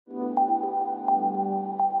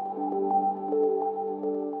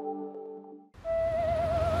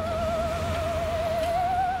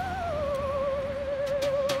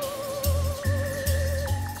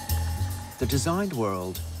designed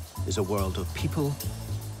world is a world of people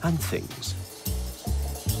and things.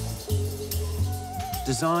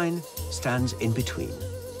 Design stands in between,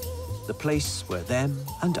 the place where them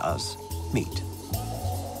and us meet.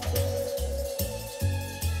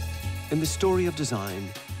 In the story of design,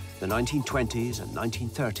 the 1920s and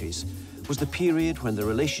 1930s was the period when the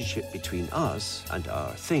relationship between us and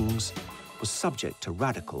our things was subject to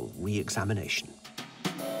radical re-examination.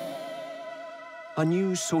 A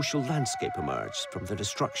new social landscape emerged from the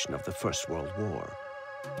destruction of the First World War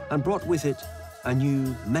and brought with it a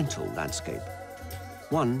new mental landscape,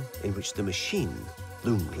 one in which the machine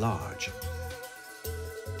loomed large.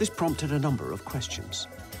 This prompted a number of questions.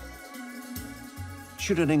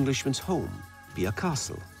 Should an Englishman's home be a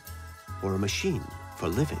castle or a machine for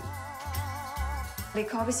living? Le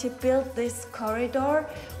Corbusier built this corridor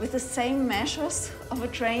with the same measures of a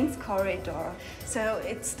train's corridor. So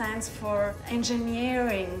it stands for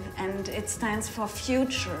engineering and it stands for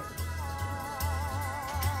future.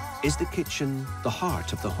 Is the kitchen the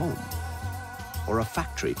heart of the home or a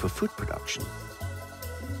factory for food production?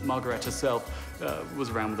 Margaret herself was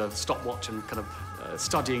around with a stopwatch and kind of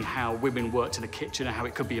studying how women worked in a kitchen and how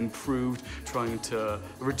it could be improved, trying to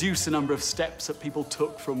reduce the number of steps that people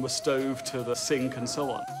took from the stove to the sink and so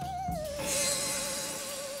on.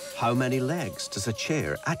 How many legs does a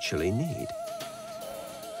chair actually need?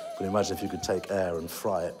 Can you imagine if you could take air and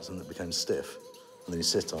fry it so that it became stiff, and then you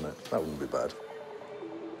sit on it? That wouldn't be bad.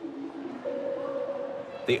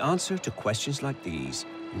 The answer to questions like these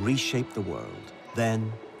reshaped the world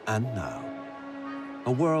then and now.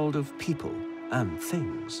 A world of people and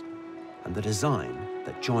things, and the design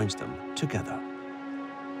that joins them together.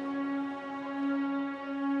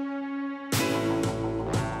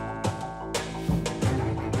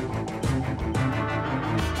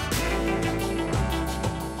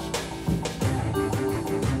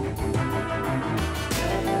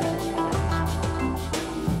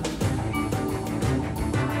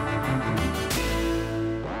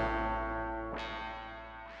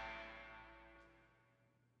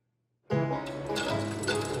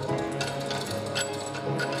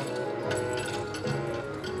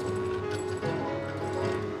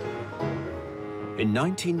 In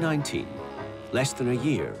 1919, less than a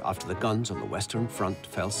year after the guns on the Western Front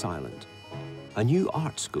fell silent, a new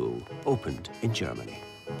art school opened in Germany.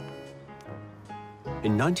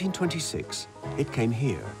 In 1926, it came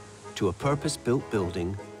here to a purpose-built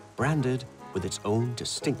building branded with its own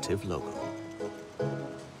distinctive logo.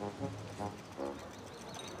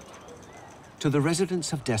 To the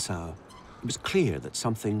residents of Dessau, it was clear that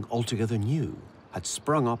something altogether new had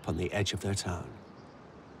sprung up on the edge of their town.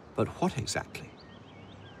 But what exactly?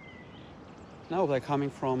 Now they're coming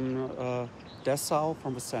from Dessau,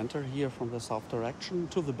 from the center here, from the south direction,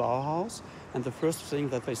 to the Bauhaus. And the first thing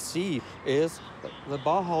that they see is the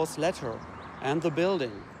Bauhaus letter and the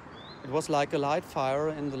building. It was like a light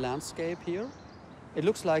fire in the landscape here. It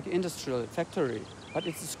looks like industrial factory, but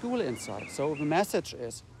it's a school inside. So the message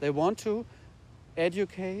is they want to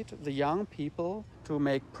educate the young people to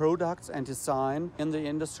make products and design in the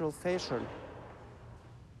industrial fashion.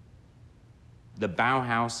 The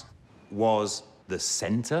Bauhaus was the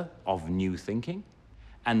center of new thinking,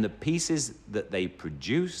 and the pieces that they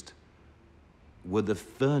produced were the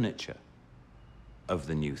furniture of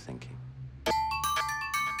the new thinking.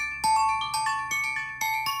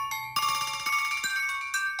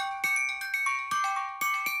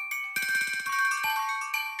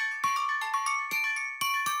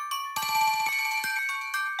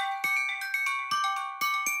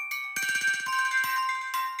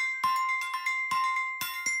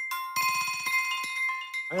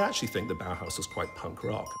 I actually think the Bauhaus was quite punk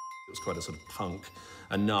rock. It was quite a sort of punk,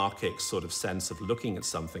 anarchic sort of sense of looking at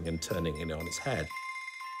something and turning it on its head.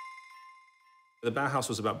 The Bauhaus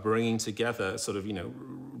was about bringing together sort of,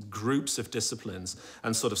 groups of disciplines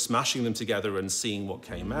and sort of smashing them together and seeing what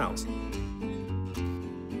came out.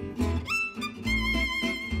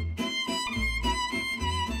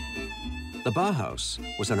 The Bauhaus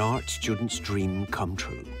was an art student's dream come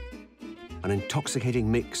true. An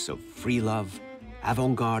intoxicating mix of free love,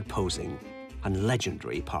 avant-garde posing, and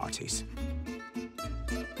legendary parties.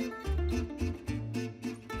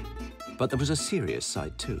 But there was a serious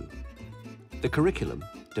side too. The curriculum,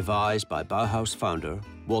 devised by Bauhaus founder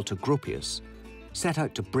Walter Gropius, set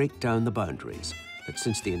out to break down the boundaries that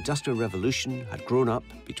since the Industrial Revolution had grown up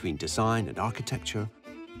between design and architecture,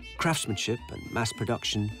 craftsmanship and mass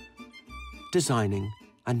production, designing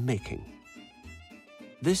and making.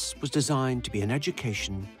 This was designed to be an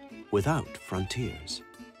education without frontiers.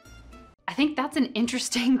 I think that's an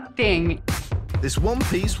interesting thing. This one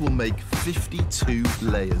piece will make 52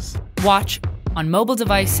 layers. Watch on mobile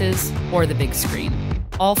devices or the big screen,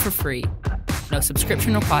 all for free. No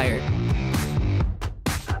subscription required.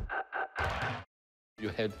 You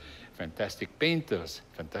had fantastic painters,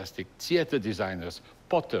 fantastic theater designers,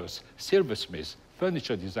 potters, silversmiths,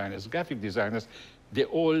 furniture designers, graphic designers. They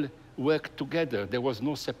all worked together. There was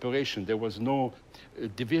no separation. There was no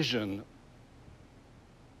division.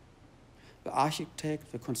 The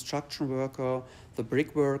architect, the construction worker, the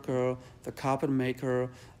brick worker, the carpet maker,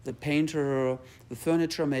 the painter, the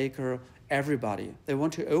furniture maker, everybody. They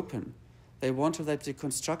want to open. They want to let the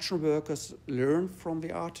construction workers learn from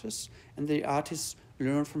the artists, and the artists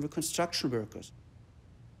learn from the construction workers.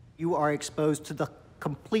 You are exposed to the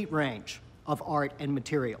complete range of art and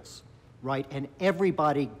materials, right? And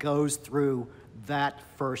everybody goes through that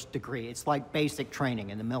first degree. It's like basic training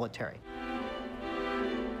in the military.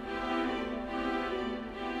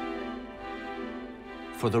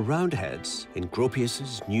 For the Roundheads in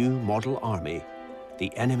Gropius's new model army,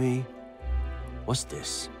 the enemy was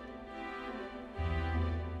this.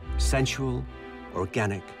 Sensual,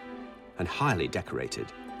 organic, and highly decorated,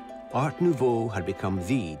 Art Nouveau had become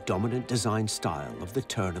the dominant design style of the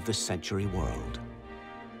turn-of-the-century world.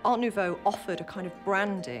 Art Nouveau offered a kind of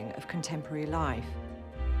branding of contemporary life.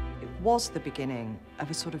 It was the beginning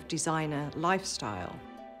of a sort of designer lifestyle.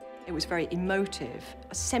 It was very emotive,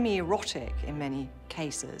 semi-erotic in many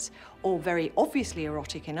cases, or very obviously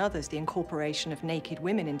erotic in others, the incorporation of naked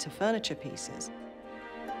women into furniture pieces.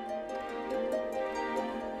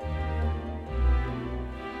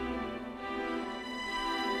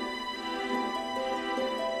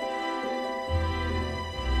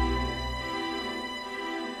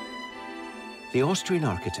 The Austrian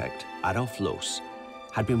architect Adolf Loos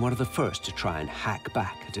had been one of the first to try and hack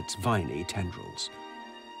back at its viny tendrils.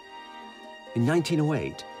 In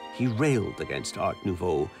 1908, he railed against Art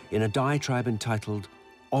Nouveau in a diatribe entitled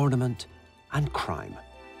Ornament and Crime.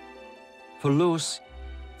 For Loos,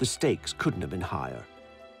 the stakes couldn't have been higher.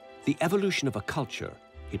 The evolution of a culture,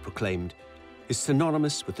 he proclaimed, is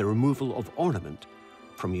synonymous with the removal of ornament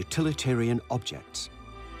from utilitarian objects.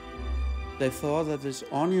 They thought that this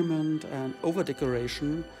ornament and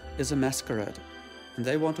over-decoration is a masquerade, and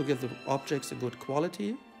they want to give the objects a good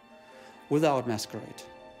quality without masquerade.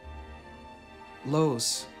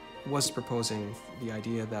 Loos was proposing the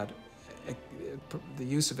idea that the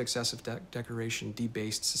use of excessive decoration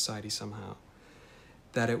debased society somehow,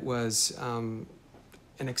 that it was an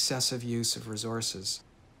excessive use of resources.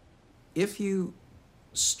 If you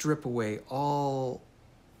strip away all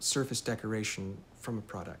surface decoration from a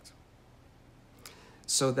product,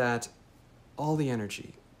 so that all the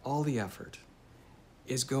energy, all the effort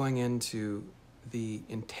is going into the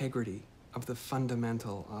integrity of the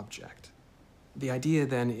fundamental object. The idea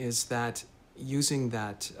then is that using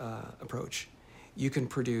that approach, you can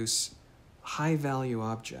produce high-value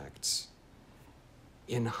objects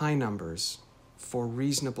in high numbers for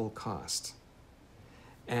reasonable cost.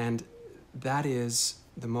 And that is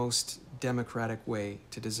the most democratic way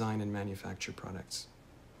to design and manufacture products.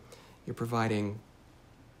 You're providing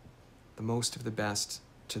the most of the best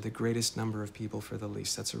to the greatest number of people for the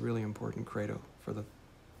least. That's a really important credo for the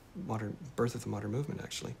birth of the modern movement,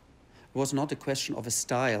 actually. It was not a question of a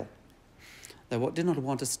style. They did not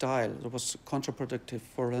want a style. It was counterproductive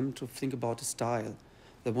for them to think about a style.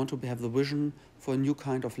 They want to have the vision for a new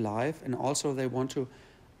kind of life, and also they want to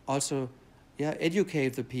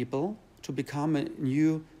educate the people to become a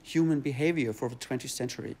new human behavior for the 20th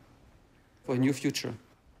century, for a new future.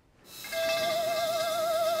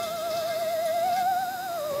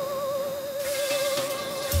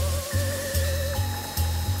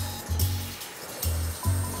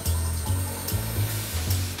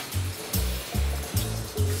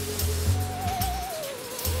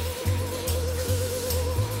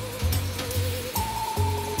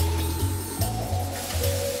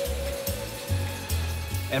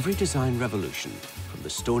 Every design revolution, from the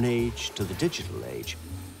Stone Age to the digital age,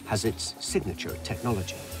 has its signature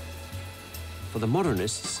technology. For the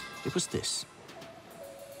modernists, it was this: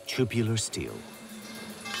 tubular steel.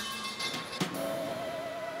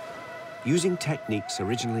 Using techniques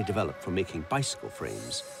originally developed for making bicycle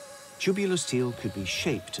frames, tubular steel could be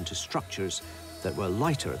shaped into structures that were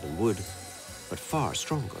lighter than wood, but far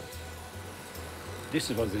stronger. This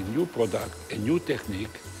was a new product, a new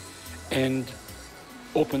technique, and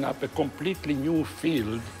open up a completely new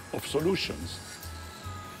field of solutions.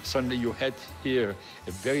 Suddenly you had here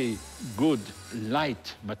a very good,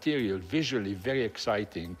 light material, visually very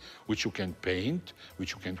exciting, which you can paint,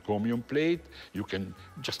 which you can chromium plate, you can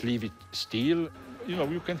just leave it steel. You know,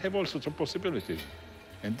 you can have all sorts of possibilities.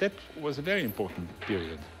 And that was a very important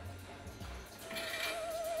period.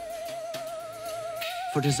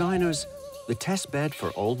 For designers, the test bed for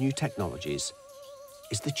all new technologies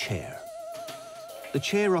is the chair. The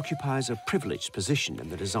chair occupies a privileged position in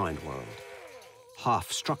the design world.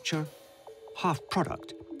 Half structure, half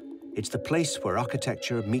product. It's the place where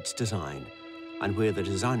architecture meets design and where the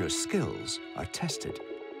designer's skills are tested.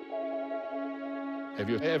 Have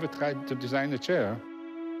you ever tried to design a chair?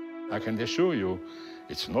 I can assure you,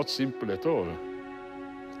 it's not simple at all.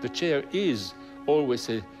 The chair is always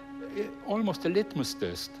almost a litmus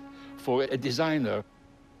test for a designer.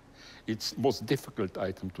 It's the most difficult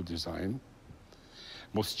item to design,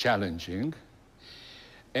 most challenging,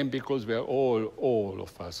 and because we're all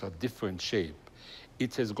of us are different shape,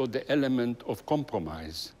 it has got the element of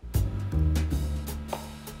compromise.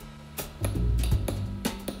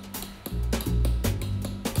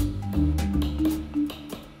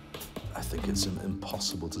 I think it's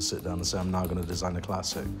impossible to sit down and say, I'm now going to design a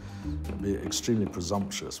classic. It'd be extremely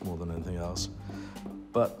presumptuous more than anything else.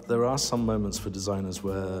 But there are some moments for designers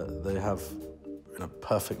where they have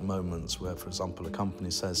perfect moments where, for example, a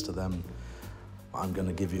company says to them, I'm going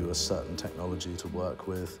to give you a certain technology to work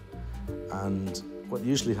with. And what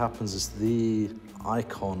usually happens is the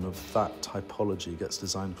icon of that typology gets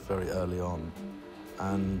designed very early on.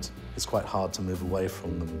 And it's quite hard to move away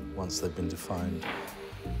from them once they've been defined.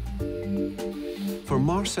 For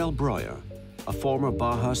Marcel Breuer, a former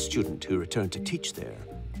Bauhaus student who returned to teach there,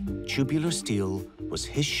 tubular steel was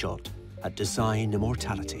his shot at design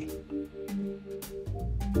immortality.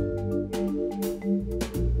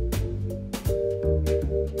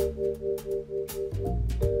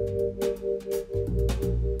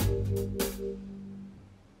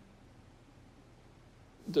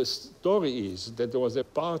 The story is that there was a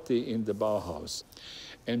party in the Bauhaus,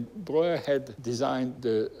 and Breuer had designed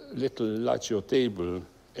the little Laccio table,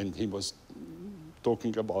 and he was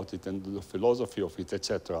talking about it and the philosophy of it,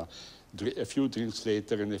 etc. A few drinks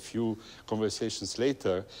later and a few conversations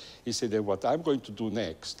later, he said, and what I'm going to do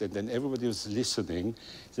next, and then everybody was listening,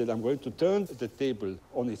 he said, I'm going to turn the table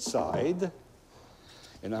on its side,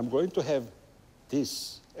 and I'm going to have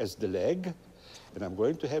this as the leg, and I'm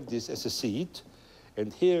going to have this as a seat,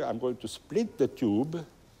 and here I'm going to split the tube,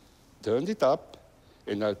 turn it up,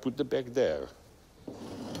 and I'll put the back there.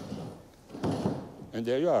 And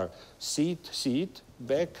there you are. Seat, seat,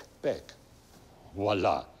 back, back.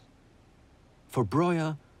 Voila. For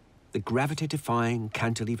Breuer, the gravity-defying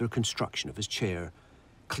cantilever construction of his chair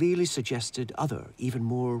clearly suggested other, even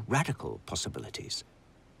more radical possibilities.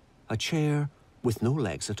 A chair with no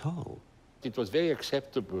legs at all. It was very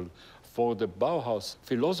acceptable for the Bauhaus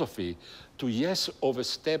philosophy to, yes,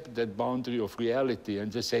 overstep that boundary of reality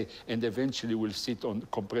and just say, and eventually we'll sit on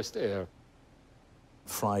compressed air.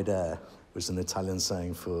 Fried air, which is an Italian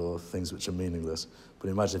saying for things which are meaningless. But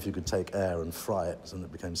imagine if you could take air and fry it so that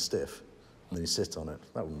it became stiff, and then you sit on it.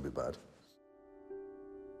 That wouldn't be bad.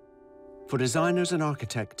 For designers and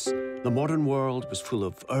architects, the modern world was full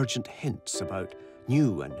of urgent hints about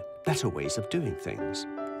new and better ways of doing things.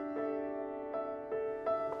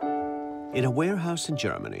 In a warehouse in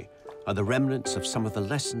Germany are the remnants of some of the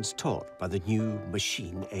lessons taught by the new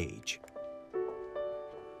machine age.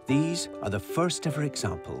 These are the first ever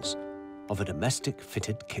examples of a domestic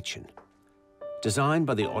fitted kitchen, designed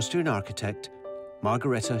by the Austrian architect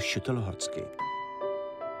Margareta Schüttler-Hotzky.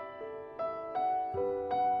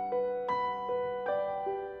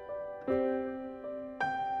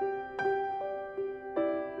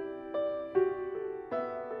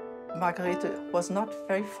 Margarete was not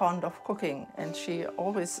very fond of cooking, and she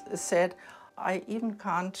always said, I even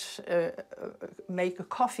can't make a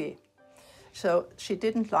coffee. So she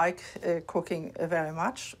didn't like cooking very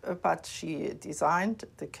much, but she designed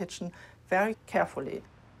the kitchen very carefully.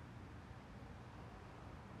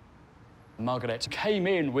 Margaret came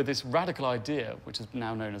in with this radical idea, which is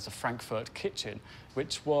now known as the Frankfurt kitchen,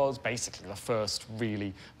 which was basically the first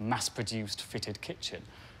really mass-produced fitted kitchen.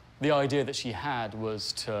 The idea that she had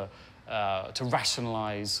was to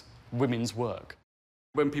rationalize women's work.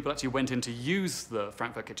 When people actually went in to use the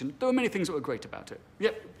Frankfurt kitchen, there were many things that were great about it.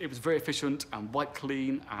 Yep, it was very efficient and white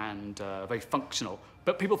clean and very functional,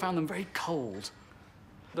 but people found them very cold.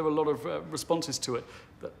 There were a lot of responses to it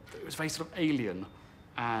that it was very sort of alien.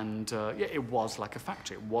 And yeah, it was like a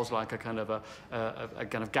factory. It was like a kind of a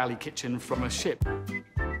kind of galley kitchen from a ship.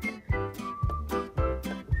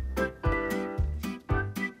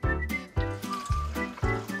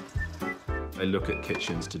 I look at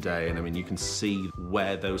kitchens today, and I mean, you can see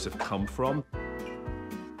where those have come from.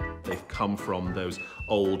 They've come from those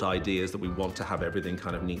old ideas that we want to have everything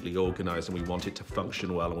kind of neatly organized and we want it to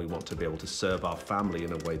function well and we want to be able to serve our family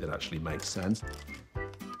in a way that actually makes sense.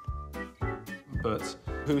 But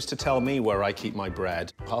who's to tell me where I keep my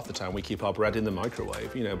bread? Half the time we keep our bread in the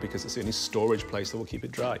microwave, you know, because it's the only storage place that will keep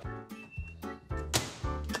it dry.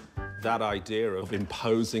 That idea of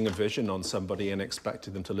imposing a vision on somebody and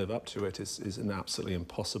expecting them to live up to it is an absolutely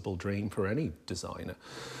impossible dream for any designer.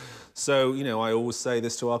 So, you know, I always say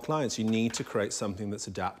this to our clients, you need to create something that's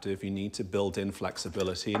adaptive, you need to build in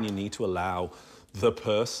flexibility, and you need to allow the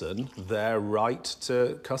person their right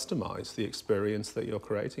to customize the experience that you're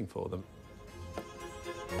creating for them.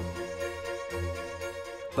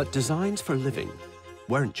 But designs for living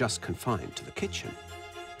weren't just confined to the kitchen.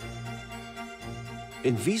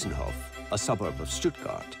 In Wiesenhof, a suburb of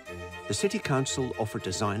Stuttgart, the city council offered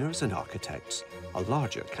designers and architects a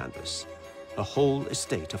larger canvas, a whole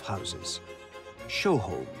estate of houses, show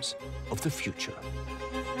homes of the future.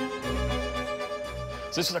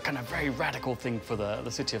 So this was a kind of very radical thing for the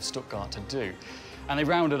city of Stuttgart to do. And they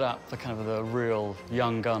rounded up the kind of the real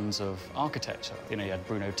young guns of architecture. You know, you had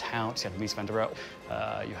Bruno Taut, you had Mies van der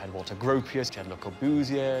Rohe, you had Walter Gropius, you had Le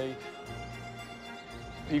Corbusier.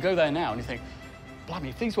 You go there now and you think, blimey,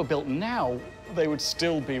 if these were built now, they would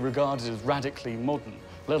still be regarded as radically modern,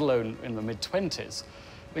 let alone in the mid-20s.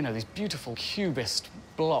 You know, these beautiful cubist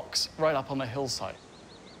blocks right up on the hillside.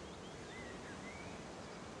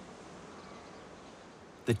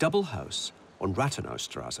 The double house on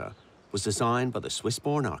Rathenaustrasse was designed by the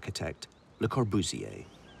Swiss-born architect Le Corbusier.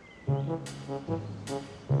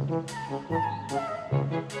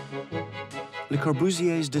 Le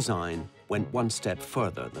Corbusier's design went one step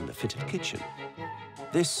further than the fitted kitchen.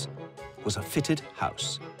 This was a fitted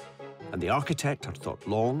house, and the architect had thought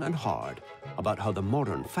long and hard about how the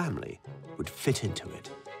modern family would fit into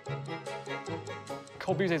it.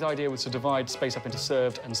 Corbusier's idea was to divide space up into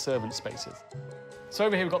served and servant spaces. So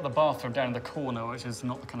over here we've got the bathroom down in the corner, which is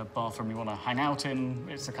not the kind of bathroom you want to hang out in.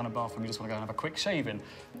 It's the kind of bathroom you just want to go and have a quick shave in.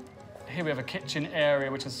 Here we have a kitchen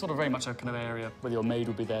area, which is sort of very much a kind of area where your maid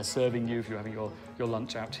would be there serving you if you're having your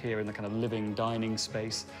lunch out here in the kind of living, dining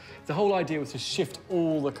space. The whole idea was to shift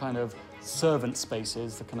all the kind of servant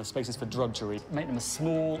spaces, the kind of spaces for drudgery, make them as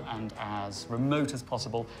small and as remote as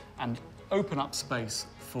possible, and open up space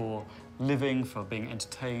for living, for being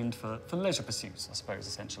entertained, for leisure pursuits, I suppose,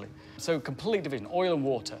 essentially. So complete division, oil and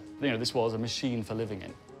water. You know, this was a machine for living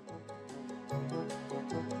in.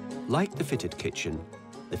 Like the fitted kitchen,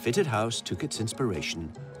 the fitted house took its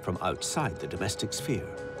inspiration from outside the domestic sphere.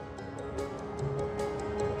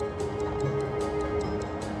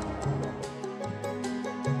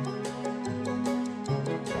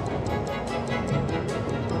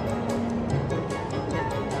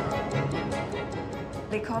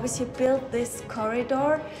 Le Corbusier built this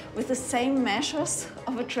corridor with the same measures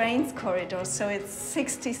of a train's corridor. So it's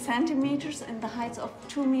 60 centimeters and the height of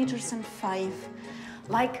 2 meters and 5,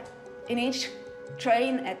 like in each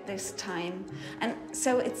train at this time. And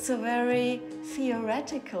so it's a very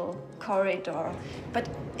theoretical corridor, but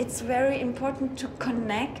it's very important to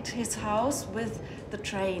connect his house with the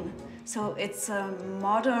train. So it's a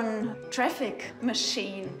modern traffic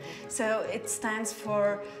machine. So it stands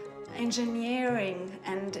for engineering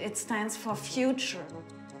and it stands for future.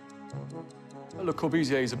 Le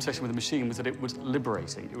Corbusier's obsession with the machine was that it was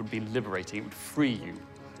liberating. It would be liberating, it would free you.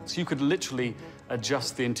 So you could literally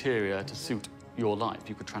adjust the interior to suit your life.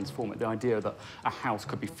 You could transform it. The idea that a house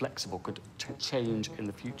could be flexible, could change in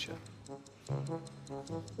the future.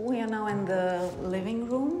 We are now in the living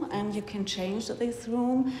room, and you can change this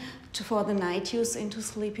room for the night use into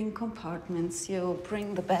sleeping compartments. You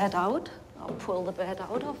bring the bed out, or pull the bed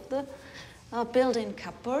out of the built-in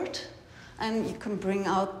cupboard, and you can bring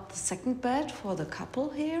out the second bed for the couple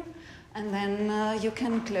here, and then you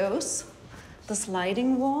can close the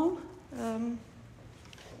sliding wall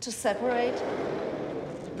to separate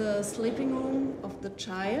the sleeping room of the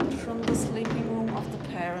child from the sleeping room of the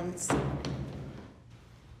parents.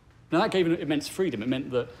 Now that gave it immense freedom. It meant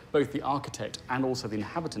that both the architect and also the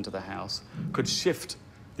inhabitant of the house could shift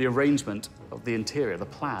the arrangement of the interior, the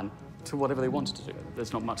plan, to whatever they wanted to do.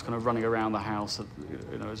 There's not much kind of running around the house.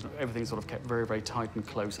 You know, everything's sort of kept very, very tight and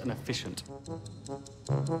close and efficient.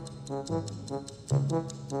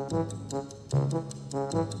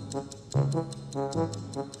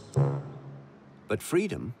 But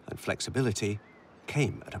freedom and flexibility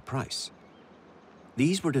came at a price.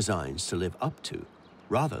 These were designs to live up to,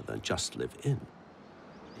 rather than just live in.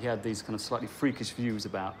 He had these kind of slightly freakish views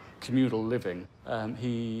about communal living.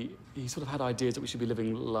 He sort of had ideas that we should be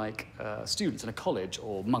living like students in a college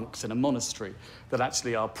or monks in a monastery, that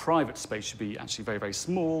actually our private space should be actually very, very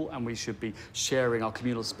small, and we should be sharing our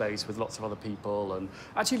communal space with lots of other people, and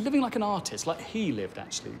actually living like an artist, like he lived,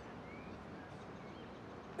 actually.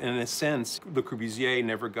 In a sense, Le Corbusier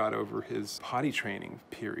never got over his potty training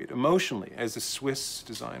period emotionally as a Swiss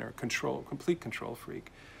designer, complete control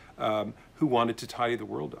freak, who wanted to tidy the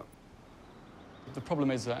world up. The problem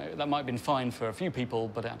is that might have been fine for a few people,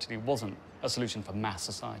 but it actually wasn't a solution for mass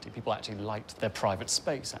society. People actually liked their private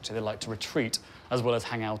space, actually. They liked to retreat as well as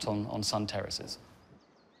hang out on sun terraces.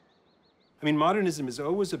 I mean, modernism is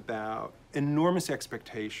always about enormous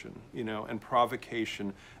expectation, you know, and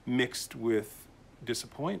provocation mixed with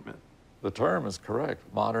disappointment. The term is correct,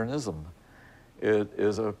 modernism. It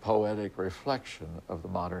is a poetic reflection of the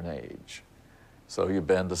modern age. So you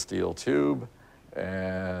bend a steel tube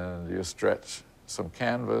and you stretch some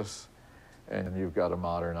canvas and you've got a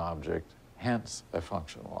modern object, hence a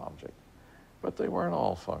functional object. But they weren't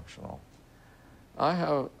all functional. I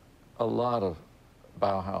have a lot of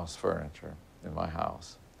Bauhaus furniture in my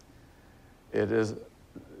house. It is,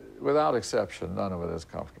 without exception, none of it is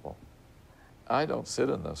comfortable. I don't sit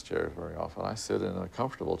in those chairs very often. I sit in a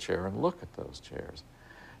comfortable chair and look at those chairs.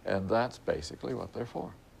 And that's basically what they're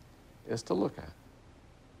for, is to look at.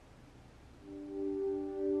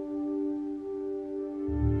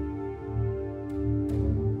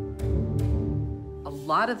 A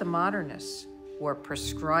lot of the modernists were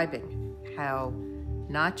prescribing how,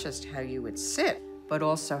 not just how you would sit, but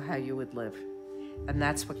also how you would live. And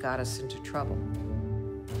that's what got us into trouble.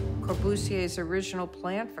 Corbusier's original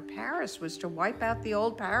plan for Paris was to wipe out the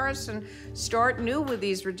old Paris and start new with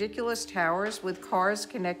these ridiculous towers with cars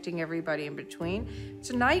connecting everybody in between. It's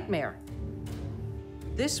a nightmare.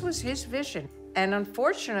 This was his vision. And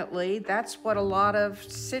unfortunately, that's what a lot of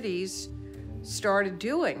cities started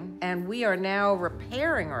doing. And we are now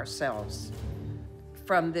repairing ourselves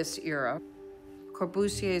from this era.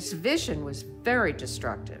 Corbusier's vision was very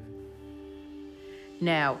destructive.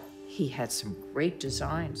 Now, he had some great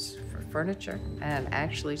designs for furniture and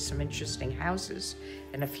actually some interesting houses.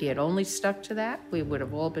 And if he had only stuck to that, we would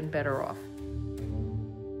have all been better off.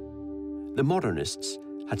 The modernists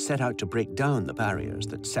had set out to break down the barriers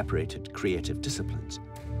that separated creative disciplines.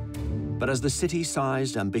 But as the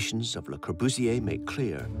city-sized ambitions of Le Corbusier made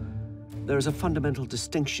clear, there is a fundamental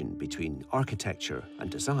distinction between architecture and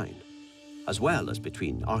design, as well as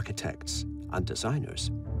between architects and designers.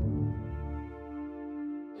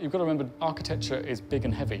 You've got to remember, architecture is big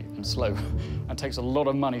and heavy and slow and takes a lot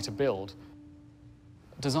of money to build.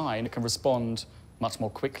 Design can respond much more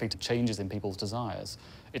quickly to changes in people's desires.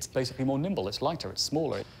 It's basically more nimble, it's lighter, it's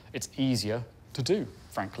smaller. It's easier to do,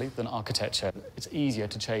 frankly, than architecture. It's easier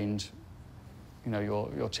to change, you know,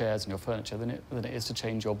 your chairs and your furniture than it is to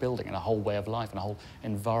change your building and a whole way of life and a whole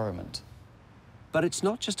environment. But it's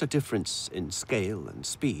not just a difference in scale and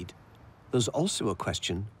speed. There's also a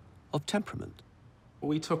question of temperament.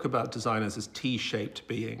 We talk about designers as T-shaped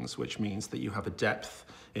beings, which means that you have a depth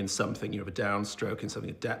in something, you have a downstroke in something,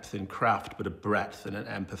 a depth in craft, but a breadth and an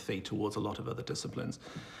empathy towards a lot of other disciplines.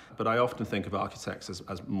 But I often think of architects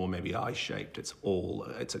as more maybe I-shaped. It's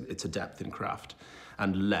a depth in craft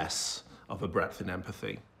and less of a breadth in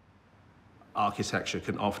empathy. Architecture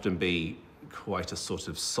can often be quite a sort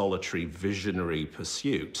of solitary, visionary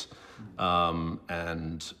pursuit, and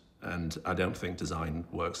I don't think design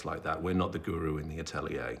works like that. We're not the guru in the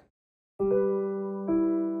atelier.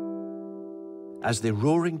 As the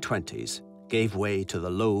roaring 20s gave way to the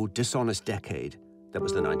low, dishonest decade that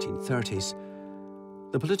was the 1930s,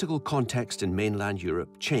 the political context in mainland Europe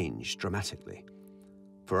changed dramatically.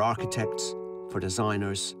 For architects, for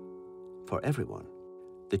designers, for everyone,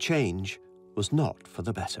 the change was not for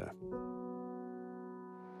the better.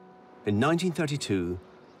 In 1932,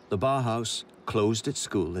 the Bauhaus closed its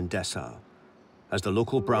school in Dessau as the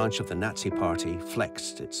local branch of the Nazi Party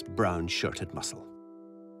flexed its brown-shirted muscle.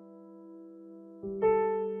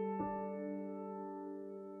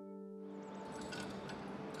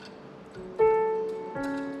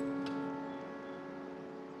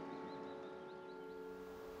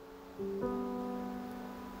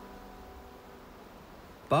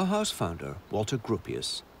 Bauhaus founder Walter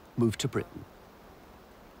Gropius moved to Britain.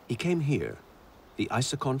 He came here, the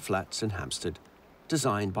Isokon Flats in Hampstead,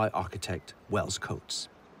 designed by architect Wells Coates.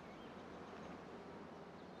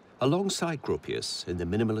 Alongside Gropius in the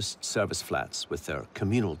minimalist service flats with their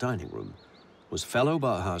communal dining room was fellow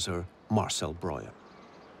Bauhauser Marcel Breuer.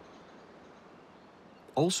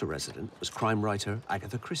 Also resident was crime writer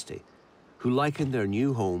Agatha Christie, who likened their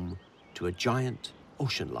new home to a giant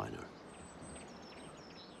ocean liner.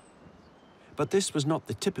 But this was not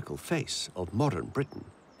the typical face of modern Britain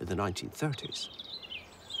in the 1930s.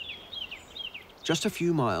 Just a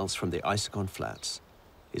few miles from the Isokon Flats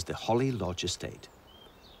is the Holly Lodge estate,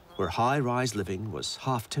 where high-rise living was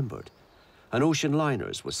half-timbered, and ocean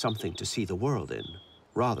liners was something to see the world in,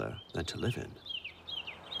 rather than to live in.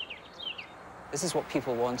 This is what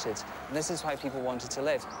people wanted, and this is how people wanted to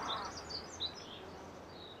live.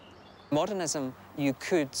 Modernism, you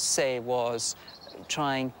could say, was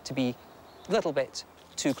trying to be a little bit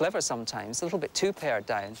too clever sometimes, a little bit too pared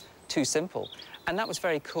down, too simple. And that was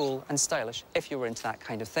very cool and stylish if you were into that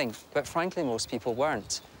kind of thing. But frankly, most people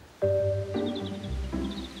weren't.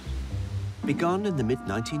 Begun in the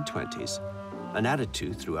mid-1920s and added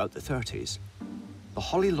to throughout the 30s, the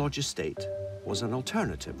Holly Lodge estate was an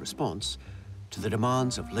alternative response to the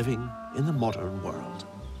demands of living in the modern world.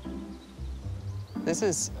 This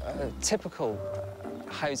is a typical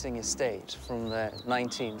housing estate from the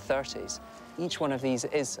 1930s. Each one of these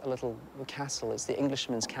is a little castle. It's the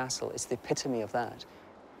Englishman's castle. It's the epitome of that.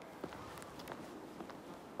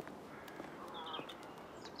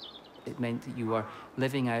 It meant that you were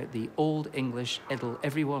living out the old English idyll.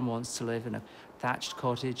 Everyone wants to live in a thatched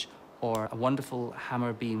cottage or a wonderful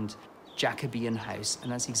hammer-beamed Jacobean house,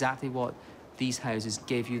 and that's exactly what these houses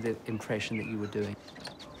gave you the impression that you were doing.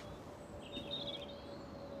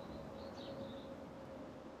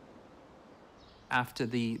 After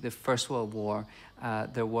the First World War,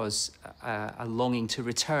 there was a longing to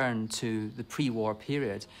return to the pre-war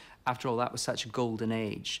period. After all, that was such a golden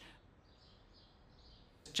age.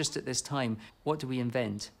 Just at this time, what do we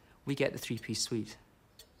invent? We get the three-piece suite.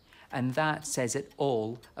 And that says it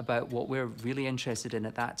all about what we're really interested in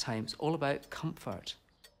at that time. It's all about comfort.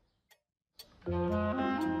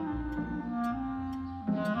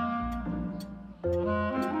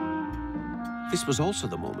 This was also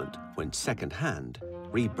the moment when second-hand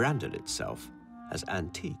rebranded itself as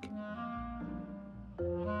antique.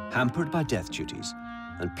 Hampered by death duties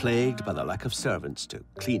and plagued by the lack of servants to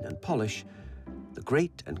clean and polish, the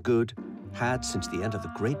great and good had, since the end of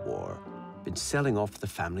the Great War, been selling off the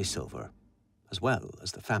family silver, as well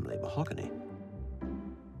as the family mahogany.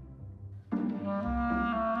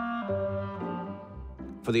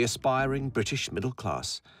 For the aspiring British middle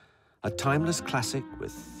class, a timeless classic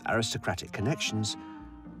with aristocratic connections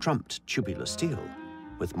trumped tubular steel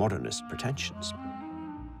with modernist pretensions.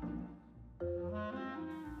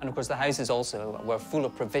 And of course, the houses also were full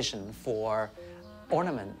of provision for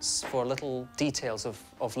ornaments, for little details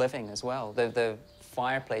of living as well. The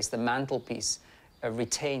fireplace, the mantelpiece,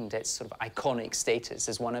 retained its sort of iconic status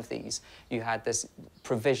as one of these. You had this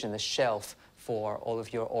provision, this shelf for all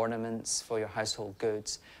of your ornaments, for your household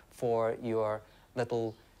goods, for your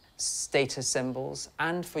little status symbols,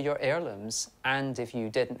 and for your heirlooms. And if you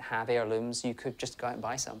didn't have heirlooms, you could just go out and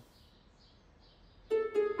buy some.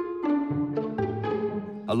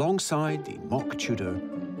 Alongside the mock Tudor,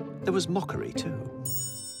 there was mockery too.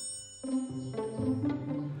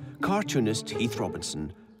 Cartoonist Heath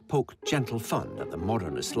Robinson poked gentle fun at the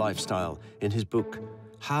modernist lifestyle in his book,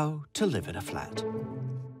 How to Live in a Flat.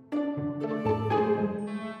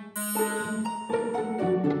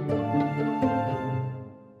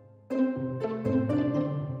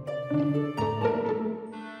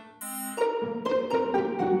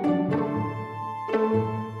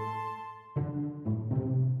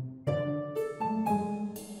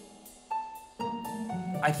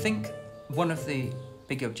 I think one of the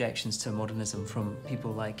big objections to modernism from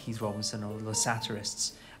people like Heath Robinson or the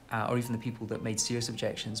satirists, or even the people that made serious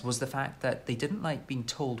objections, was the fact that they didn't like being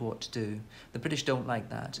told what to do. The British don't like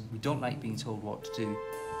that. We don't like being told what to do.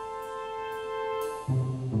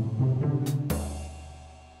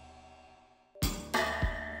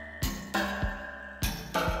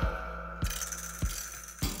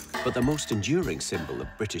 But the most enduring symbol of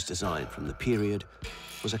British design from the period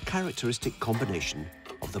was a characteristic combination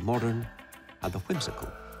of the modern and the whimsical.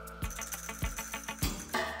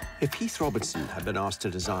 If Heath Robinson had been asked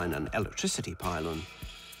to design an electricity pylon,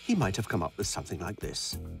 he might have come up with something like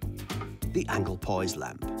this: the Anglepoise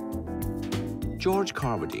lamp. George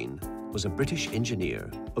Carwadine was a British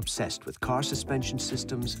engineer obsessed with car suspension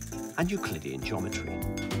systems and Euclidean geometry.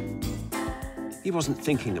 He wasn't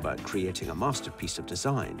thinking about creating a masterpiece of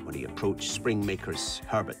design when he approached spring makers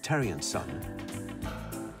Herbert Terry and Son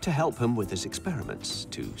to help him with his experiments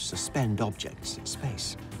to suspend objects in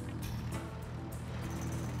space.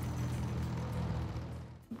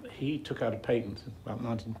 He took out a patent in about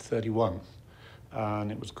 1931,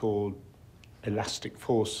 and it was called elastic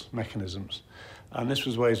force mechanisms. And this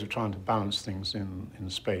was ways of trying to balance things in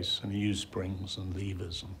space, and he used springs and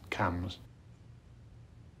levers and cams.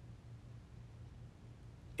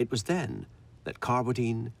 It was then that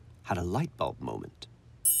Carbodine had a light bulb moment.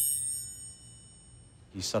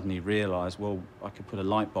 You suddenly realise, well, I could put a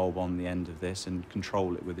light bulb on the end of this and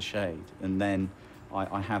control it with a shade. And then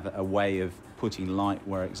I have a way of putting light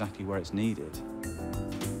exactly where it's needed.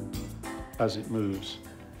 As it moves,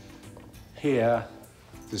 here,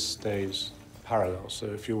 this stays parallel. So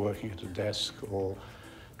if you're working at a desk or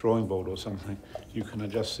drawing board or something, you can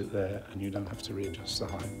adjust it there and you don't have to readjust the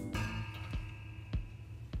height.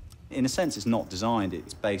 In a sense, it's not designed,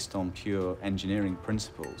 it's based on pure engineering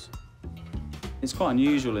principles. It's quite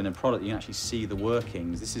unusual in a product, you can actually see the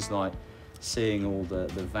workings. This is like seeing all the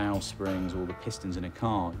valve springs, all the pistons in a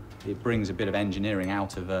car. It brings a bit of engineering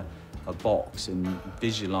out of a box and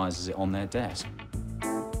visualises it on their desk.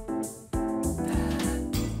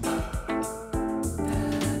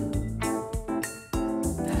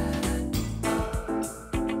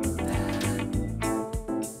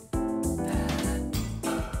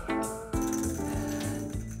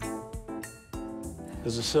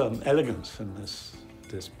 There's a certain elegance in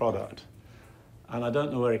this product, and I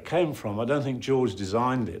don't know where it came from. I don't think George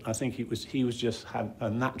designed it. I think he just had a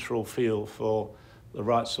natural feel for the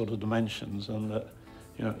right sort of dimensions, and that,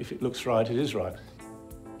 you know, if it looks right, it is right.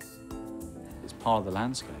 It's part of the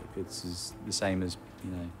landscape. It's the same as,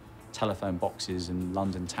 you know, telephone boxes and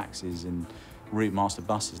London taxis and Route Master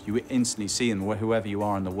buses. You instantly see them whoever you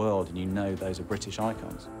are in the world, and you know those are British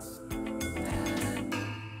icons.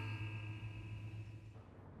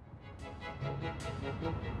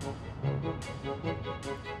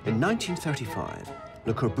 In 1935,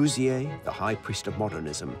 Le Corbusier, the high priest of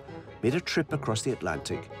modernism, made a trip across the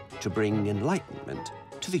Atlantic to bring enlightenment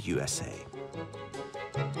to the USA.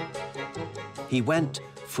 He went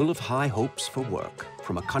full of high hopes for work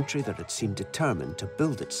from a country that had seemed determined to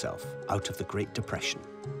build itself out of the Great Depression.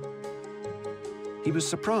 He was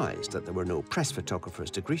surprised that there were no press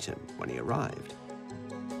photographers to greet him when he arrived.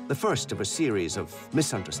 The first of a series of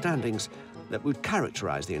misunderstandings that would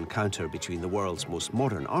characterize the encounter between the world's most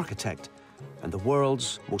modern architect and the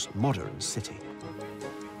world's most modern city.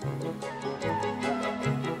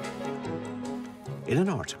 In an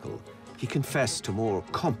article, he confessed to more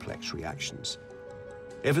complex reactions.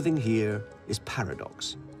 Everything here is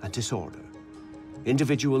paradox and disorder.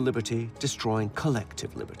 Individual liberty destroying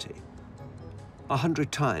collective liberty.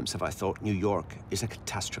 100 times have I thought New York is a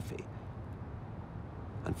catastrophe.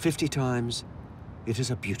 And 50 times, it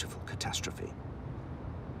is a beautiful catastrophe.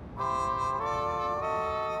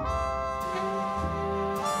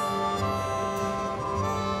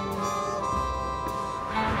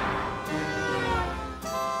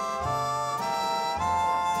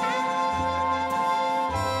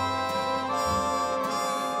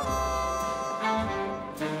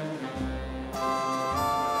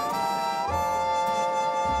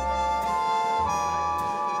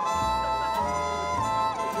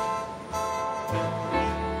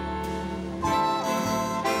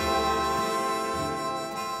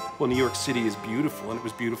 Well, New York City is beautiful, and it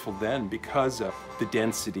was beautiful then because of the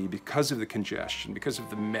density, because of the congestion, because of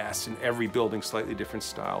the mess, and every building slightly different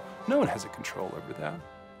style. No one has a control over that.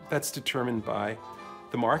 That's determined by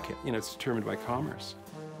the market. You know, it's determined by commerce.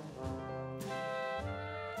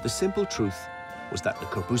 The simple truth was that Le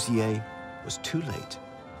Corbusier was too late.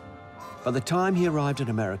 By the time he arrived in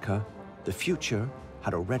America, the future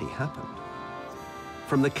had already happened.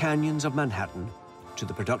 From the canyons of Manhattan to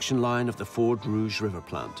the production line of the Ford Rouge River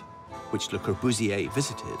plant, which Le Corbusier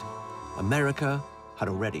visited, America had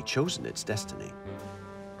already chosen its destiny.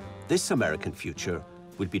 This American future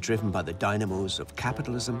would be driven by the dynamos of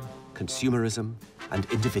capitalism, consumerism, and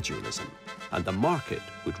individualism, and the market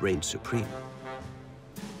would reign supreme.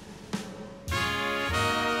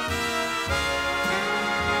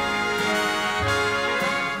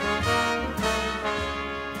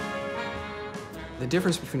 The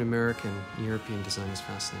difference between American and European design is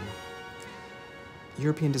fascinating.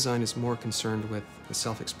 European design is more concerned with the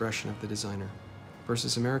self-expression of the designer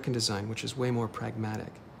versus American design, which is way more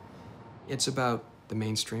pragmatic. It's about the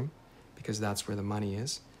mainstream, because that's where the money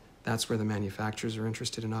is. That's where the manufacturers are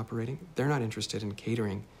interested in operating. They're not interested in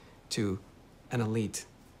catering to an elite,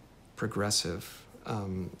 progressive,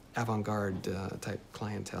 avant-garde type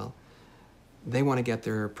clientele. They want to get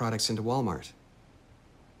their products into Walmart.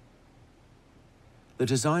 The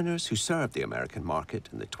designers who served the American market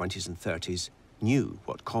in the 20s and 30s knew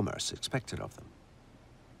what commerce expected of them.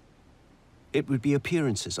 It would be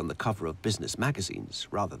appearances on the cover of business magazines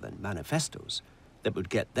rather than manifestos that would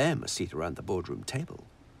get them a seat around the boardroom table.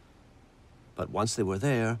 But once they were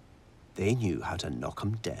there, they knew how to knock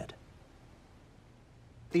 'em dead.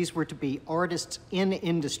 These were to be artists in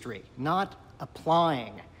industry, not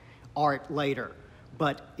applying art later,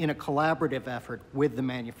 but in a collaborative effort with the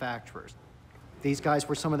manufacturers. These guys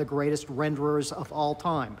were some of the greatest renderers of all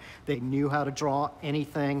time. They knew how to draw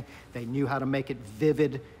anything. They knew how to make it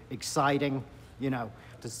vivid, exciting. You know,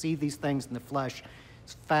 to see these things in the flesh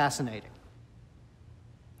is fascinating.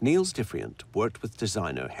 Niels Diffriant worked with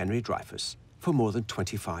designer Henry Dreyfuss for more than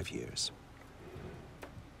 25 years.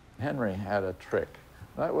 Henry had a trick.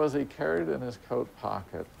 That was he carried in his coat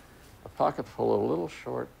pocket a pocket full of little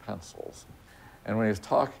short pencils. And when he was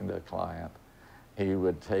talking to a client, he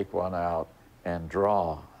would take one out and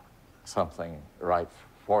draw something right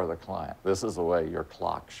for the client. This is the way your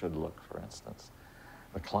clock should look, for instance.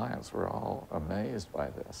 The clients were all amazed by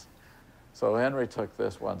this. So Henry took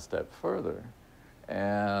this one step further,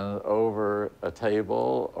 and over a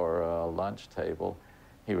table or a lunch table,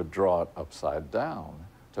 he would draw it upside down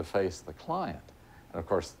to face the client. And of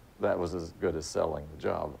course, that was as good as selling the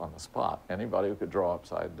job on the spot. Anybody who could draw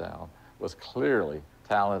upside down was clearly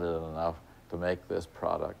talented enough to make this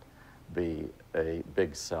product be a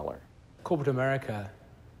big seller. Corporate America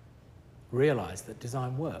realized that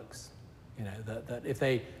design works. You know, that if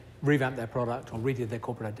they revamped their product or redid their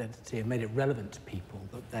corporate identity and made it relevant to people,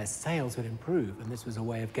 that their sales would improve, and this was a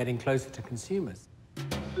way of getting closer to consumers.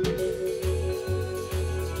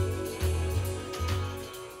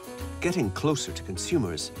 Getting closer to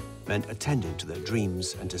consumers meant attending to their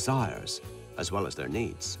dreams and desires, as well as their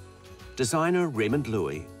needs. Designer Raymond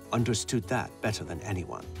Loewy understood that better than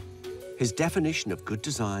anyone. His definition of good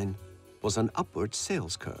design was an upward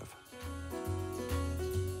sales curve.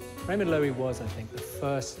 Raymond Loewy was, I think, the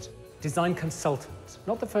first design consultant,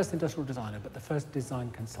 not the first industrial designer, but the first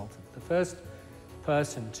design consultant, the first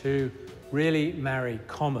person to really marry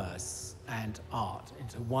commerce and art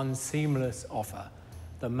into one seamless offer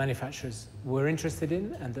that manufacturers were interested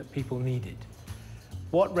in and that people needed.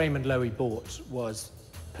 What Raymond Loewy brought was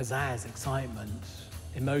pizzazz, excitement,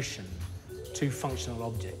 emotion to functional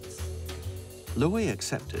objects. Loewy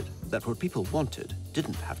accepted that what people wanted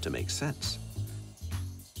didn't have to make sense.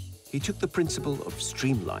 He took the principle of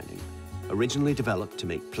streamlining, originally developed to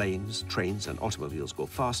make planes, trains, and automobiles go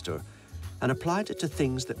faster, and applied it to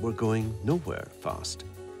things that were going nowhere fast,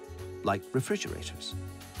 like refrigerators.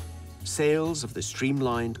 Sales of the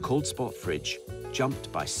streamlined cold spot fridge jumped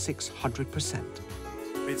by 600%.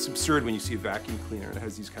 It's absurd when you see a vacuum cleaner and it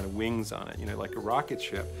has these kind of wings on it, you know, like a rocket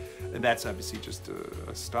ship. And that's obviously just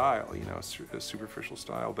a style, you know, a superficial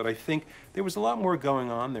style. But I think there was a lot more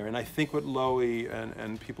going on there. And I think what Loewy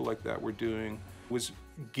and people like that were doing was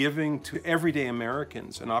giving to everyday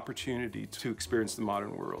Americans an opportunity to experience the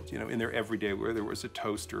modern world, you know, in their everyday, whether it was a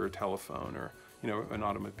toaster or a telephone or, you know, an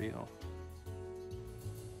automobile.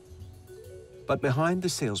 But behind the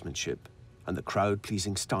salesmanship and the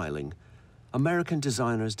crowd-pleasing styling, American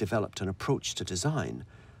designers developed an approach to design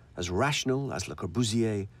as rational as Le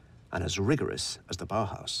Corbusier and as rigorous as the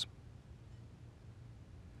Bauhaus.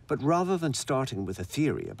 But rather than starting with a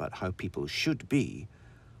theory about how people should be,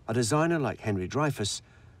 a designer like Henry Dreyfuss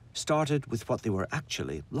started with what they were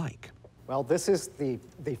actually like. Well, this is the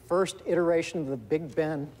first iteration of the Big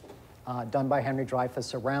Ben done by Henry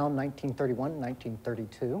Dreyfuss around 1931,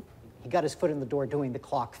 1932. He got his foot in the door doing the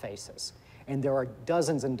clock faces. And there are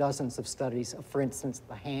dozens and dozens of studies of, for instance,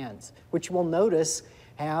 the hands, which you will notice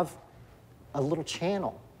have a little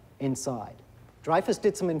channel inside. Dreyfuss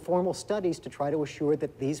did some informal studies to try to assure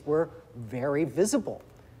that these were very visible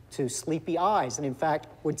to sleepy eyes, and in fact,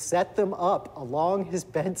 would set them up along his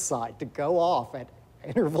bedside to go off at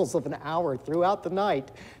intervals of an hour throughout the night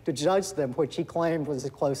to judge them, which he claimed was as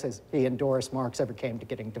close as he and Doris Marx ever came to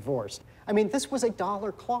getting divorced. I mean, this was a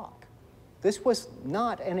dollar clock. This was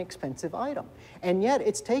not an expensive item. And yet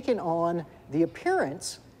it's taken on the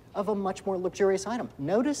appearance of a much more luxurious item.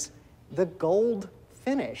 Notice the gold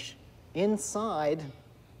finish inside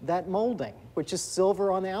that molding, which is silver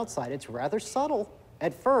on the outside. It's rather subtle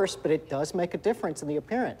at first, but it does make a difference in the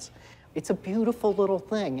appearance. It's a beautiful little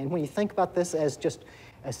thing. And when you think about this as just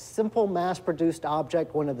a simple mass-produced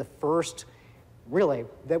object, one of the first really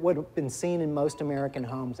that would have been seen in most American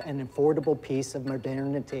homes, an affordable piece of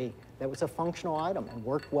modernity that was a functional item and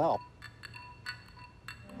worked well.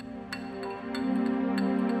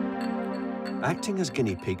 Acting as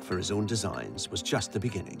guinea pig for his own designs was just the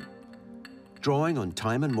beginning. Drawing on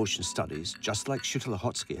time and motion studies, just like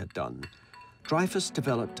Schüttler-Hotzky had done, Dreyfuss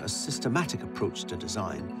developed a systematic approach to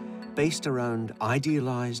design based around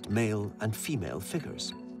idealized male and female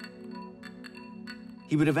figures.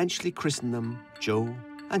 He would eventually christen them Joe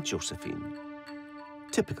and Josephine,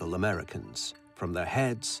 typical Americans, from their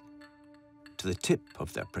heads to the tip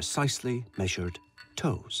of their precisely measured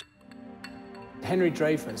toes. Henry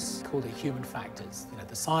Dreyfuss called it human factors, you know,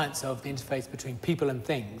 the science of the interface between people and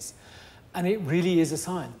things. And it really is a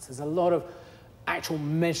science. There's a lot of actual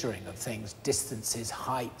measuring of things, distances,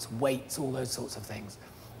 heights, weights, all those sorts of things.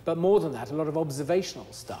 But more than that, a lot of observational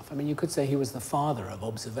stuff. I mean, you could say he was the father of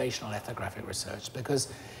observational ethnographic research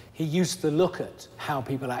because he used to look at how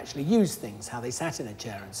people actually use things, how they sat in a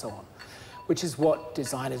chair and so on, which is what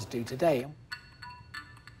designers do today.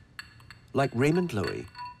 Like Raymond Loewy,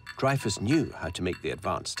 Dreyfuss knew how to make the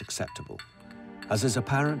advanced acceptable, as is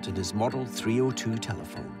apparent in his Model 302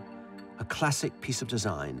 telephone, a classic piece of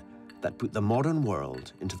design that put the modern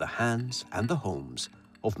world into the hands and the homes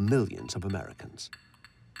of millions of Americans.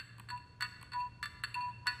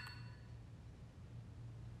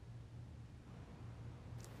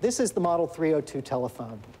 This is the Model 302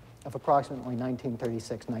 telephone of approximately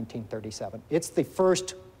 1936, 1937. It's the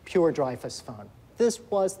first pure Dreyfuss phone. This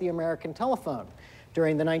was the American telephone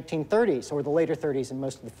during the 1930s, or the later 30s and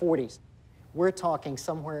most of the 40s. We're talking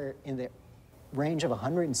somewhere in the range of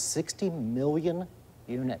 160 million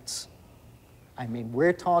units. I mean,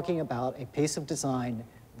 we're talking about a piece of design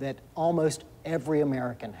that almost every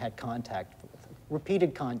American had contact with,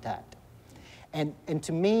 repeated contact. And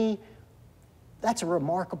to me, that's a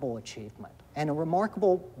remarkable achievement and a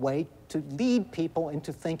remarkable way to lead people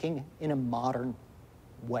into thinking in a modern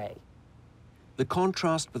way. The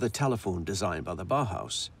contrast with the telephone designed by the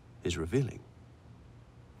Bauhaus is revealing.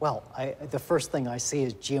 Well, the first thing I see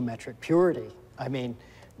is geometric purity. I mean,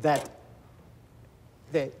 that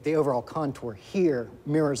the overall contour here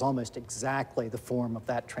mirrors almost exactly the form of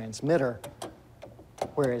that transmitter,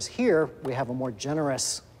 whereas here we have a more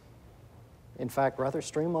generous, in fact, rather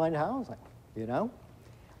streamlined housing, you know?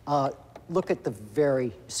 Look at the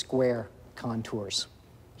very square contours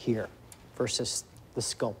here versus the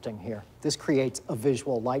sculpting here. This creates a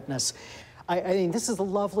visual lightness. I mean, this is a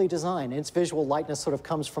lovely design. Its visual lightness sort of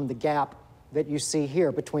comes from the gap that you see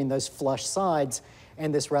here between those flush sides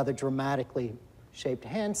and this rather dramatically shaped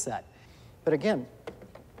handset. But again,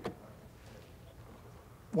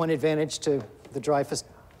 one advantage to the Dreyfuss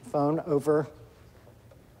phone over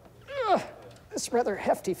this rather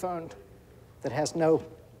hefty phone that has no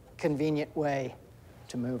convenient way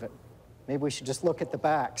to move it. Maybe we should just look at the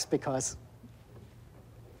backs because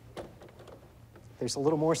there's a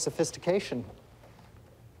little more sophistication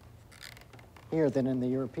here than in the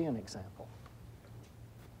European example.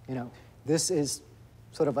 You know, this is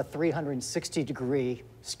sort of a 360-degree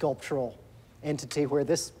sculptural entity where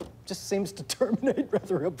this just seems to terminate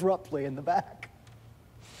rather abruptly in the back.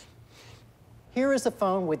 Here is a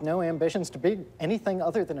phone with no ambitions to be anything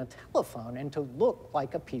other than a telephone and to look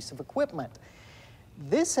like a piece of equipment.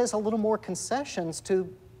 This has a little more concessions to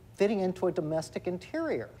fitting into a domestic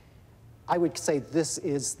interior. I would say this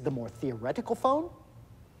is the more theoretical phone,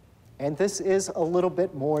 and this is a little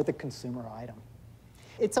bit more the consumer item.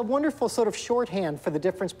 It's a wonderful sort of shorthand for the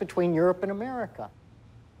difference between Europe and America.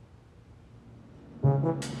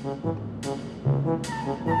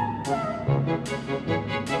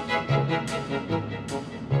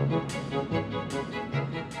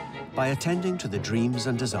 By attending to the dreams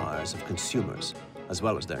and desires of consumers, as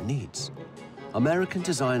well as their needs, American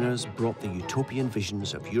designers brought the utopian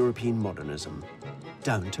visions of European modernism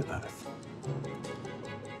down to earth.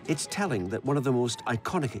 It's telling that one of the most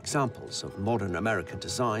iconic examples of modern American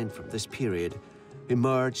design from this period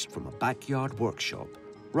emerged from a backyard workshop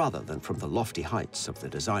rather than from the lofty heights of the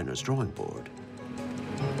designer's drawing board.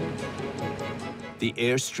 The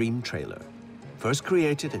Airstream trailer, first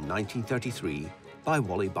created in 1933 by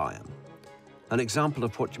Wally Byam, an example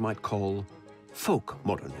of what you might call folk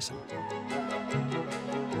modernism.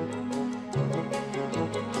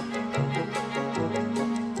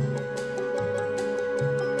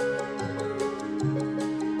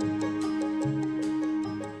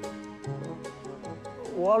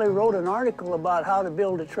 Wally wrote an article about how to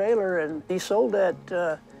build a trailer, and he sold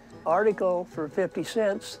that article for 50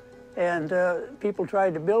 cents. And people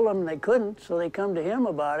tried to build them, and they couldn't, so they come to him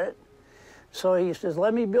about it. So he says,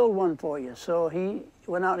 let me build one for you. So he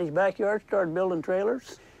went out in his backyard, started building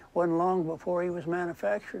trailers. Wasn't long before he was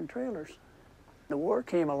manufacturing trailers. The war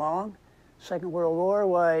came along, Second World War,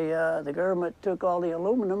 why the government took all the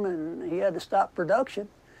aluminum and he had to stop production.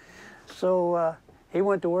 So he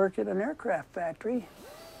went to work at an aircraft factory.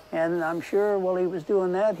 And I'm sure while he was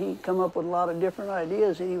doing that, he'd come up with a lot of different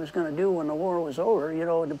ideas that he was going to do when the war was over, you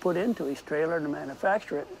know, to put into his trailer to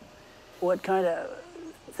manufacture it. What kind of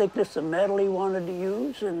thickness of metal he wanted to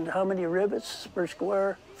use and how many rivets per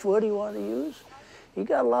square foot he wanted to use. He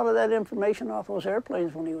got a lot of that information off those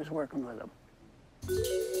airplanes when he was working with them.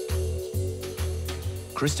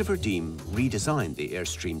 Christopher Deem redesigned the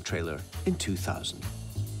Airstream trailer in 2000.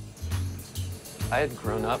 I had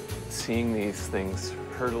grown up seeing these things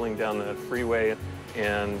hurtling down the freeway,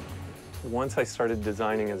 and once I started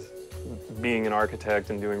designing as being an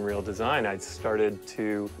architect and doing real design, I started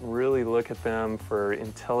to really look at them for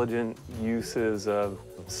intelligent uses of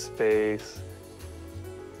space.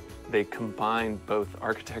 They combined both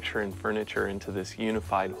architecture and furniture into this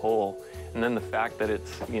unified whole. And then the fact that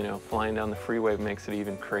it's, you know, flying down the freeway makes it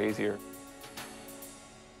even crazier.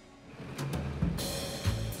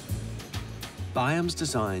 Byam's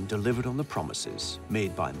design delivered on the promises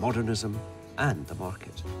made by modernism and the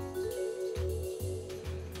market.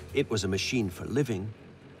 It was a machine for living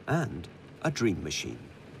and a dream machine.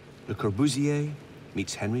 Le Corbusier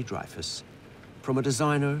meets Henry Dreyfuss from a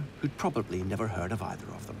designer who'd probably never heard of either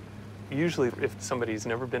of them. Usually, if somebody's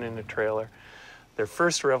never been in a trailer, their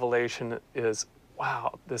first revelation is,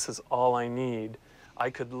 wow, this is all I need. I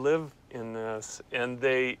could live in this. And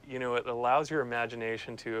they, you know, it allows your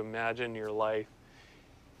imagination to imagine your life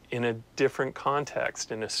in a different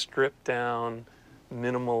context, in a stripped down,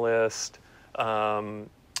 minimalist, kind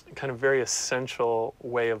of very essential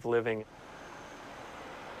way of living.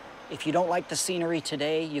 If you don't like the scenery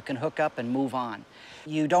today, you can hook up and move on.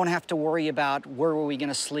 You don't have to worry about where were we going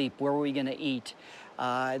to sleep, where were we going to eat.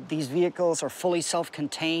 These vehicles are fully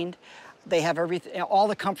self-contained. They have everything, all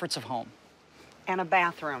the comforts of home. And a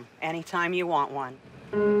bathroom, anytime you want one.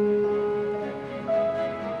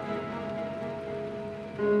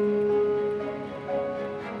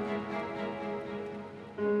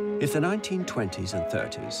 If the 1920s and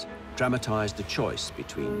 30s dramatized the choice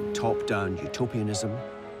between top-down utopianism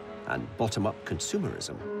and bottom-up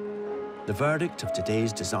consumerism, the verdict of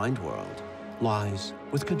today's designed world lies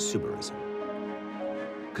with consumerism.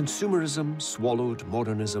 Consumerism swallowed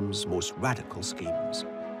modernism's most radical schemes.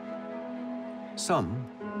 Some,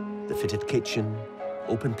 the fitted kitchen,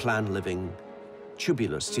 open-plan living,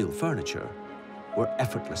 tubular steel furniture, were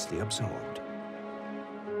effortlessly absorbed.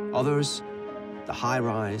 Others, the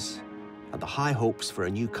high-rise and the high hopes for a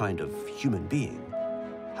new kind of human being,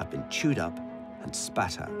 have been chewed up and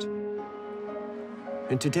spat out.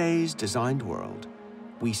 In today's designed world,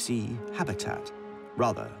 we see Habitat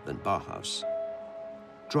rather than Bauhaus,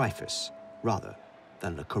 Dreyfuss rather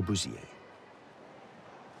than Le Corbusier.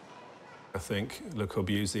 I think Le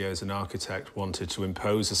Corbusier as an architect wanted to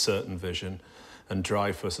impose a certain vision, and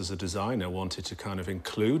Dreyfuss as a designer wanted to kind of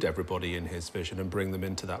include everybody in his vision and bring them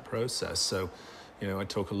into that process. So, you know, I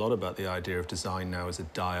talk a lot about the idea of design now as a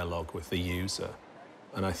dialogue with the user.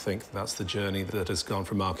 And I think that's the journey that has gone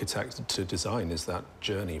from architect to design, is that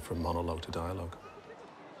journey from monologue to dialogue.